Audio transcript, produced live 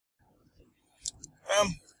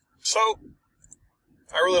So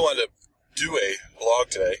I really wanted to do a vlog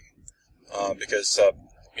today because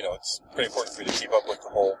it's pretty important for me to keep up with the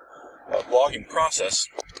whole vlogging process,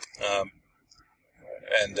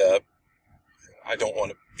 and I don't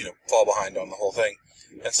want to fall behind on the whole thing.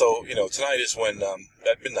 And so tonight is when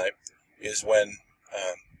at midnight is when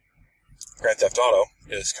Grand Theft Auto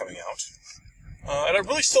is coming out, and I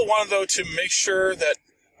really still wanted though to make sure that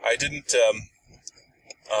I didn't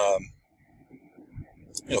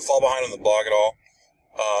fall behind on the blog at all,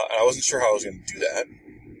 and I wasn't sure how I was going to do that.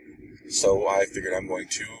 So I figured I'm going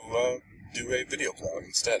to do a video blog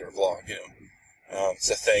instead, or vlog. It's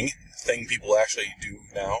a thing people actually do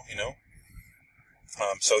now.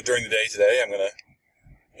 So during the day today, I'm going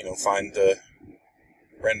to find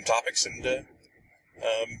random topics and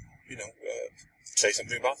say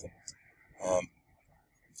something about them.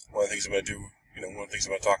 One of the things I'm going to do, one of the things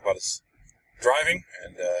I'm going to talk about is driving,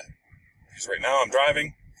 and because right now I'm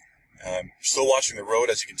driving. I'm still watching the road,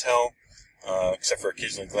 as you can tell, except for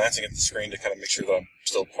occasionally glancing at the screen to kind of make sure that I'm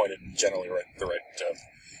still pointed in generally the right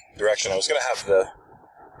direction. I was going to have the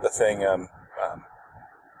thing, down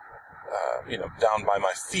by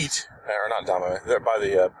my feet, or not down by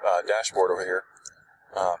the dashboard over here,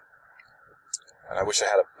 and I wish I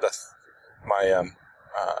had my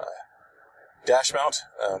dash mount,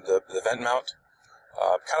 the vent mount.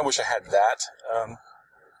 Kind of wish I had that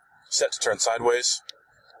set to turn sideways.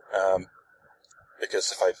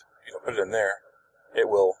 Because if I put it in there, it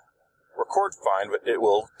will record fine, but it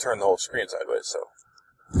will turn the whole screen sideways, so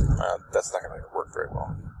that's not going to work very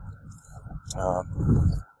well.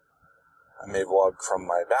 I may vlog from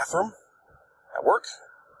my bathroom at work,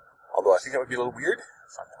 although I think that would be a little weird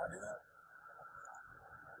if I do that.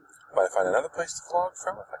 Might find another place to vlog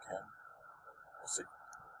from if I can. We'll see.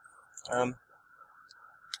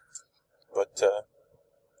 But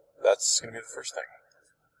that's going to be the first thing.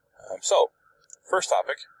 So, first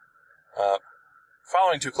topic,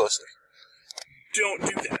 following too closely. Don't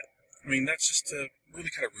do that. I mean, that's just really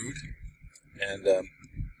kind of rude. And,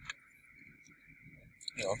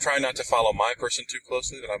 I'm trying not to follow my person too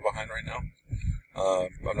closely that I'm behind right now. I'm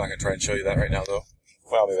not going to try and show you that right now, though.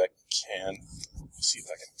 Well, maybe I can. See if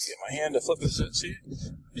I can get my hand to flip this and see.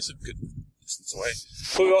 It's a good distance away.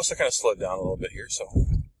 But we also kind of slowed down a little bit here, so,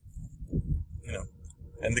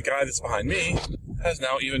 And the guy that's behind me has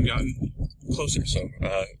now even gotten closer, so,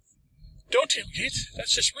 don't tailgate,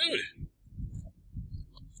 that's just rude.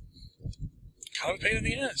 Kind of a pain in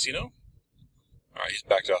the ass, Alright, he's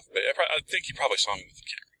backed off a bit. I think he probably saw me with the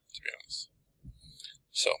camera, to be honest.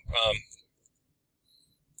 So,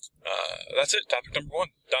 that's it, topic number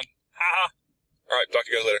 1, done. Ha! Alright, talk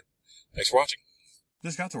to you guys later. Thanks for watching.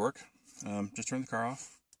 Just got to work, just turned the car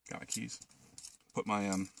off, got my keys, put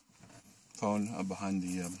my, phone behind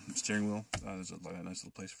the steering wheel. There's a nice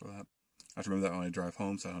little place for that. I have to remember that when I drive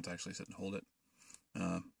home, so I don't have to actually sit and hold it.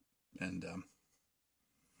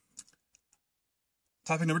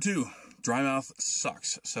 Topic number 2, dry mouth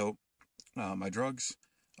sucks. So my drugs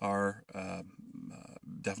are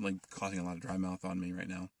definitely causing a lot of dry mouth on me right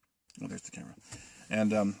now. Oh, there's the camera.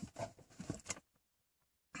 And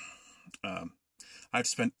I have to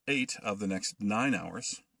spend 8 of the next 9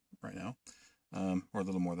 hours right now, or a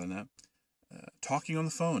little more than that, talking on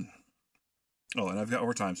the phone. Oh, and I've got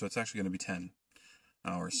overtime, so it's actually going to be 10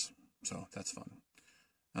 hours. So that's fun.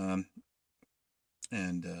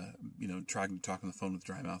 Trying to talk on the phone with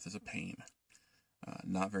dry mouth is a pain.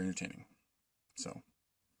 Not very entertaining. So,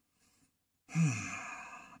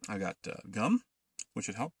 I got gum, which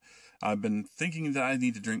would help. I've been thinking that I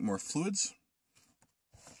need to drink more fluids.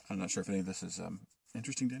 I'm not sure if any of this is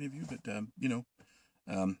interesting to any of you, but,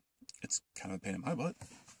 it's kind of a pain in my butt,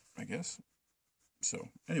 I guess. So,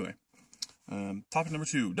 anyway, topic number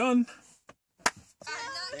 2, done.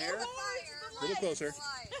 There. A little closer.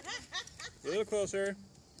 A little closer.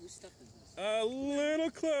 A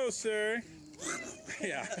little closer.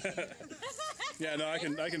 Yeah. Yeah, no, I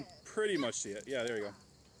can pretty much see it. Yeah, there you go.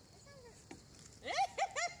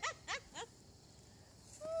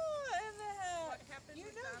 You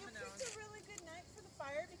picked a really good night for the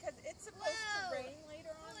fire because it's supposed to rain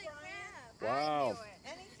later on, Brian. Wow.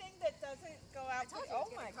 Anything that doesn't go out. Oh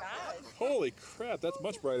my God. Holy crap, that's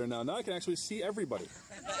much brighter now. Now I can actually see everybody.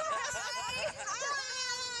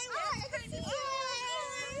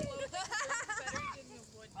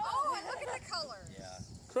 Oh, and look at the color. Yeah.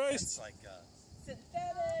 Christ. It's like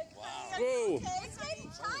Synthetic. wow. Whoa. It's made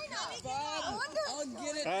in China. Bob, I'll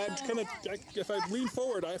get it. I'm kind of, if I lean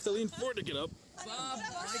forward, I have to lean forward to get up. Bob,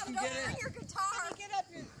 I can get it. Your guitar. Get up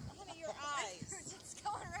your eyes. It's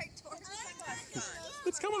going right towards me.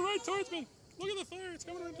 It's coming right towards me. Look at the fire. It's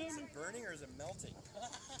coming right down me. burning or is it melting?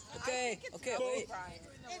 Okay, wait.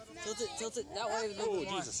 Tilt it that way. Oh,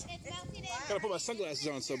 Jesus. Gotta put my sunglasses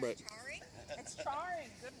on so bright. It's charring.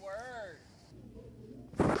 Good word.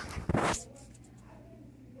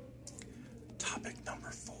 Topic number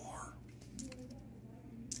 4.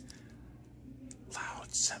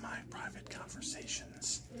 Loud, semi-private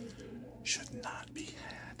conversations should not be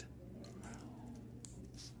had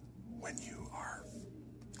when you are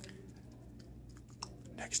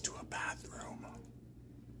next to a bathroom.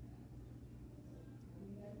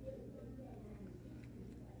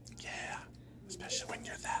 Yeah, especially when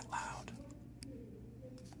you're that loud.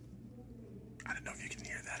 I don't know if you can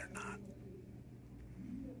hear that or not,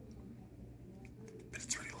 but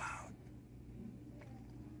it's really loud.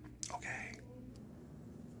 Okay.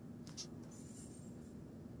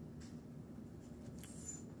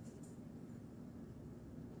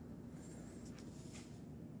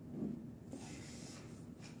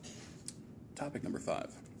 Topic number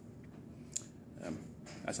 5.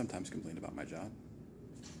 I sometimes complain about my job.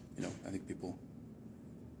 You know, I think people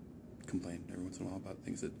complain every once in a while about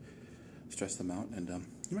things that stress them out, and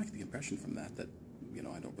you might get the impression from that, you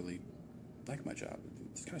know, I don't really like my job.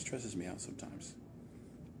 It just kind of stresses me out sometimes.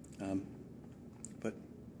 But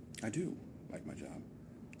I do like my job.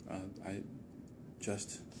 I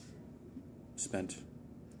just spent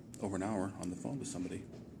over an hour on the phone with somebody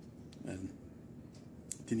and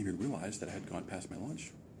didn't even realize that I had gone past my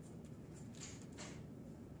lunch.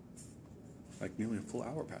 Like nearly a full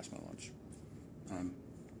hour past my lunch.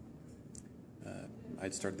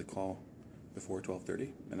 I'd started the call before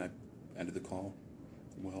 12:30, and I ended the call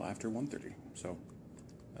well after 1:30. So,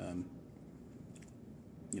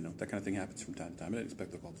 you know, that kind of thing happens from time to time. I didn't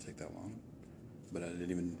expect the call to take that long, but I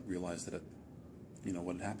didn't even realize that you know,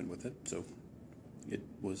 what had happened with it. So it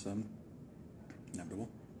was inevitable.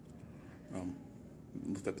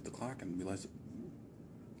 Looked up at the clock and realized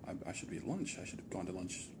I should be at lunch. I should have gone to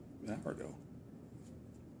lunch an hour ago.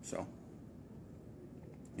 So,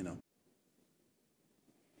 you know.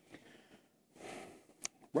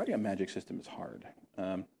 Writing a magic system is hard.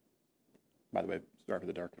 By the way, sorry for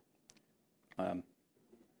the dark.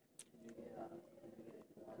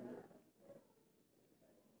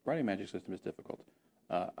 Writing a magic system is difficult.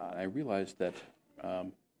 I realized that,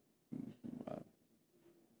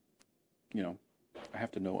 you know, I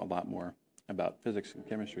have to know a lot more about physics and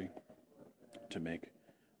chemistry to make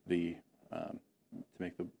the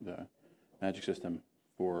magic system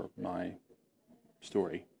for my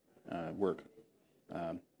story work.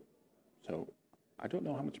 So I don't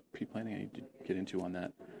know how much pre-planning I need to get into on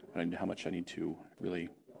that. I don't know how much I need to really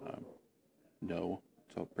know,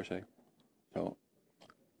 so per se. So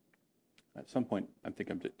at some point, I think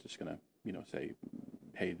I'm just gonna, you know, say,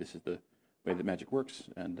 hey, this is the way that magic works,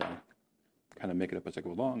 and kind of make it up as I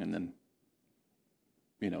go along, and then,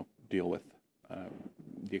 you know, deal with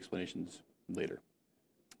the explanations later.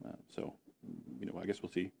 So, you know, I guess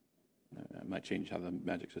we'll see. I might change how the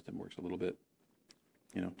magic system works a little bit,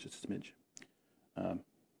 you know, just a smidge.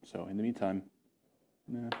 So in the meantime,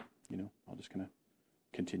 you know, I'll just kind of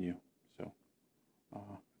continue. So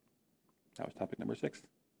that was topic number 6.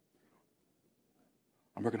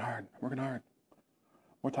 I'm working hard.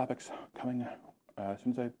 More topics coming as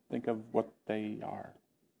soon as I think of what they are.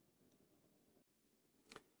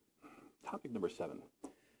 Topic number 7.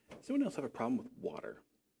 Does anyone else have a problem with water?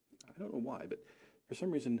 I don't know why, but for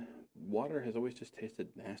some reason, water has always just tasted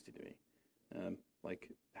nasty to me.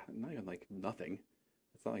 Like, not even like nothing.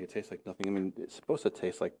 It's not like it tastes like nothing. I mean, it's supposed to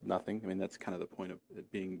taste like nothing. I mean, that's kind of the point of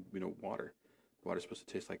it being, you know, water. Water's supposed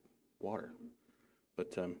to taste like water.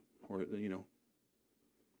 But, or, you know,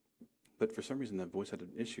 but for some reason I've always had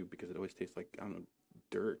an issue because it always tastes like, I don't know,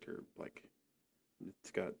 dirt, or like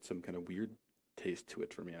it's got some kind of weird taste to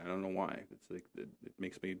it for me. I don't know why. It's like it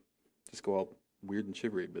makes me just go all weird and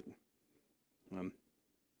shivery. But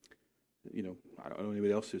you know, I don't know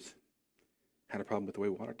anybody else who's had a problem with the way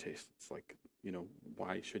water tastes. It's like, you know,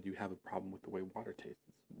 why should you have a problem with the way water tastes?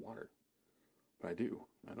 It's water. But I do.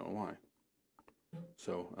 I don't know why.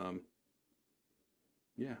 So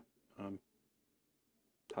yeah.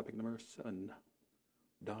 Topic number 7,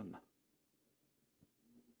 done.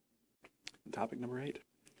 Topic number 8,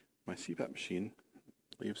 my CPAP machine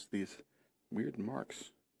leaves these weird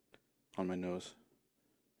marks on my nose.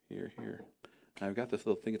 Here. And I've got this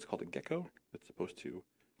little thing, it's called a gecko, that's supposed to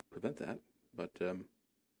prevent that, but doesn't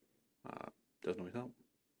always help.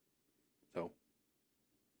 So,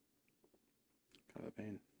 kind of a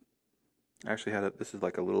pain. I actually had this is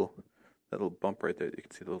like that little bump right there, you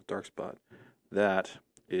can see the little dark spot. That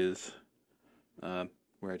is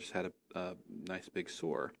where I just had a nice big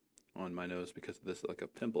sore on my nose because of this, like a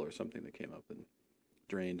pimple or something that came up and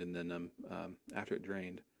drained, and then after it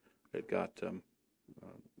drained, it got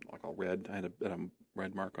like all red. I had a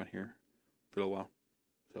red mark on here for a little while.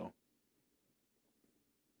 So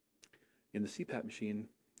in the CPAP machine,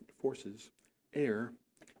 it forces air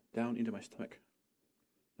down into my stomach,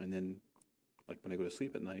 and then like when I go to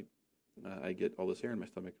sleep at night, I get all this air in my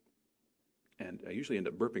stomach, and I usually end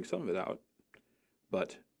up burping some of it out,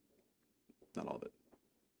 but not all of it.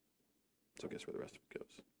 So guess where the rest of it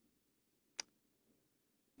goes.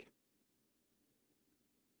 Okay.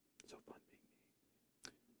 So fun being me.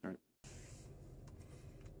 All right.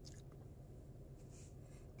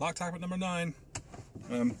 Block topic number 9.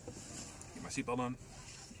 Get my seatbelt on.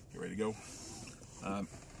 Get ready to go.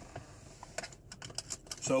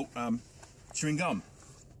 Chewing gum.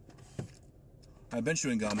 I've been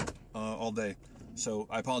chewing gum all day, so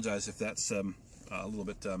I apologize if that's a little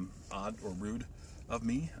bit odd or rude of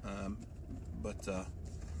me, but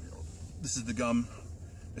this is the gum.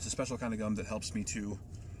 It's a special kind of gum that helps me to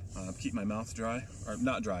keep my mouth dry, or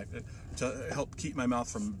not dry, to help keep my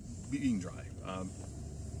mouth from being dry.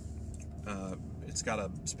 It's got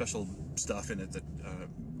a special stuff in it that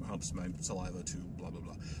helps my saliva to blah blah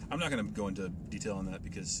blah. I'm not going to go into detail on that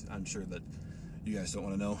because I'm sure that you guys don't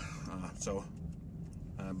want to know.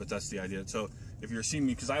 But that's the idea. So if you're seeing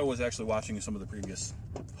me, because I was actually watching some of the previous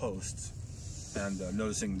posts and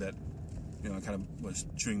noticing that, you know, I kind of was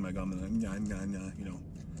chewing my gum and you know,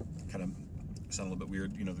 kind of sound a little bit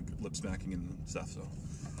weird, you know, the lip smacking and stuff. So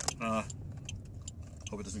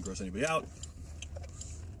hope it doesn't gross anybody out.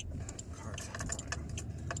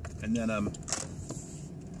 And then I'm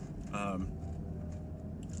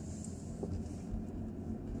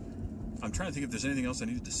trying to think if there's anything else I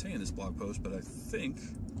needed to say in this blog post, but I think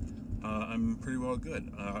I'm pretty well good.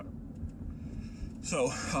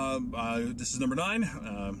 This is number 9.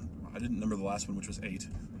 I didn't number the last one, which was 8.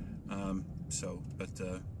 All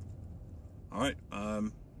right.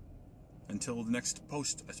 Until the next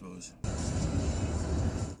post, I suppose.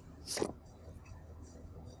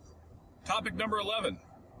 Topic number 11.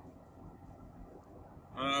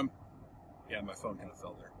 Yeah, my phone kind of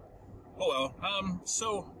fell there. Oh well.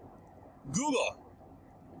 So Google.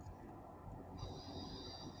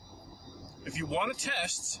 If you want to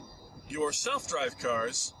test your self-drive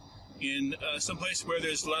cars in some place where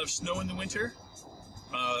there's a lot of snow in the winter,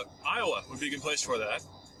 Iowa would be a good place for that.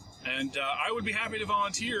 And I would be happy to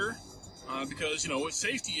volunteer because, you know, with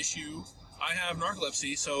safety issue, I have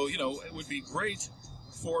narcolepsy, so, you know, it would be great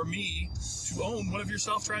for me to own one of your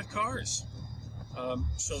self-drive cars.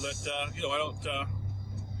 So that, you know, I don't,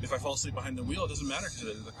 if I fall asleep behind the wheel, it doesn't matter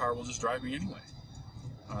because the car will just drive me anyway,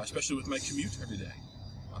 especially with my commute every day.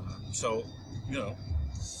 So, you know,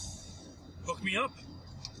 hook me up.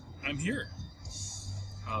 I'm here.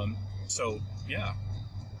 So, yeah,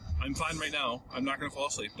 I'm fine right now. I'm not going to fall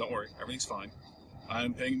asleep. Don't worry. Everything's fine.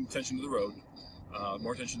 I'm paying attention to the road,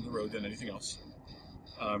 more attention to the road than anything else,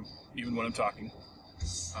 even when I'm talking.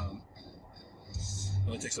 It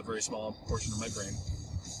only takes a very small portion of my brain.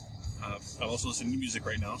 I'm also listening to music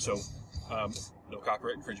right now, so no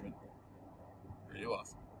copyright infringement. Radio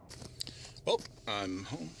off. Well, I'm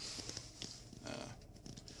home.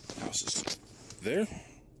 The house is there.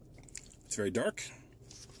 It's very dark.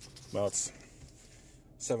 Well, it's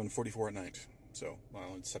 7:44 at night, so,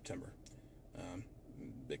 well, it's September.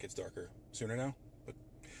 It gets darker sooner now, but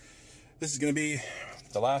this is going to be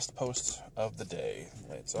the last post of the day.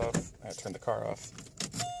 Lights off. I have to turn the car off.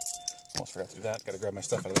 Almost forgot to do that. Got to grab my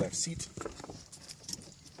stuff out of the back seat.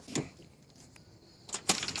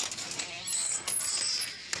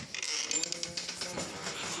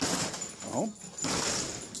 Oh,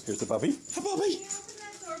 here's the puppy. Hi, puppy.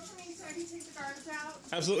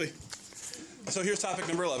 Absolutely. So here's topic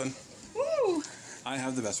number 11. Woo! I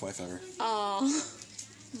have the best wife ever. Aww.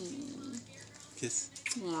 Kiss.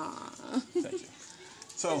 Aww. Thank you.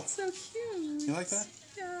 So, that's so cute. You like that?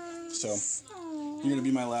 Yes. So, Aww. you're going to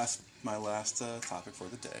be my last topic for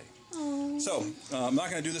the day. Aww. So, I'm not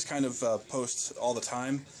going to do this kind of post all the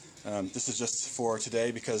time. This is just for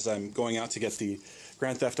today because I'm going out to get the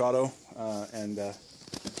Grand Theft Auto and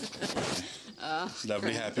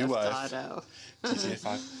lovely happy wife. GTA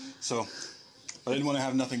 5. So, I didn't want to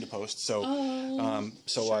have nothing to post, so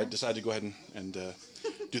sure. I decided to go ahead and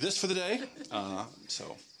do this for the day.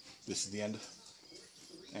 So, this is the end.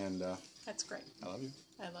 And that's great. I love you.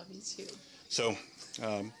 I love you too. So,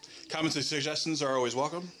 comments and suggestions are always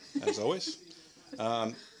welcome, as always.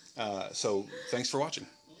 So, thanks for watching.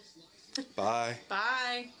 Bye.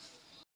 Bye.